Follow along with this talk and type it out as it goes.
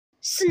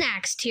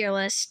Snacks tier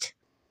list.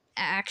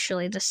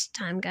 Actually, this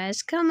time,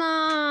 guys, come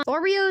on.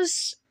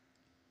 Oreos,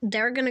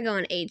 they're gonna go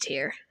in A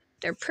tier.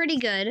 They're pretty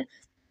good,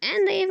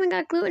 and they even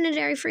got gluten and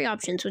dairy-free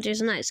options, which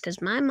is nice,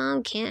 because my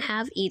mom can't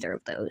have either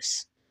of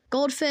those.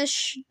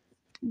 Goldfish,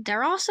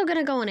 they're also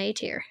gonna go in A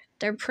tier.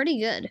 They're pretty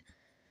good.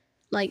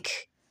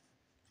 Like,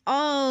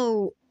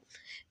 oh,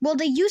 well,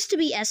 they used to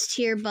be S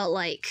tier, but,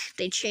 like,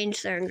 they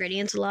changed their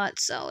ingredients a lot,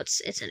 so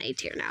it's an A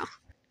tier now.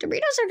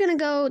 Doritos are gonna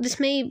go, this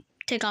may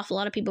tick off a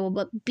lot of people,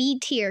 but B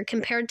tier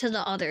compared to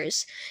the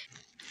others.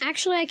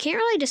 Actually, I can't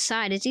really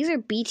decide. It's either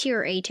B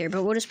tier or A tier,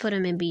 but we'll just put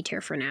them in B tier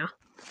for now.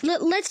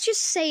 Let's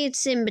just say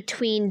it's in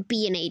between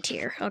B and A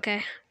tier,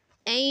 okay?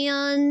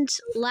 And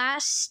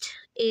last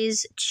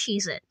is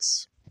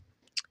Cheez-Its.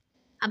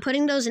 I'm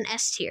putting those in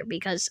S tier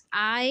because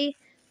I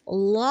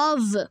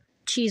love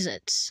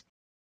Cheez-Its.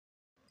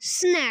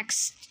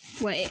 Snacks.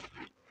 Wait,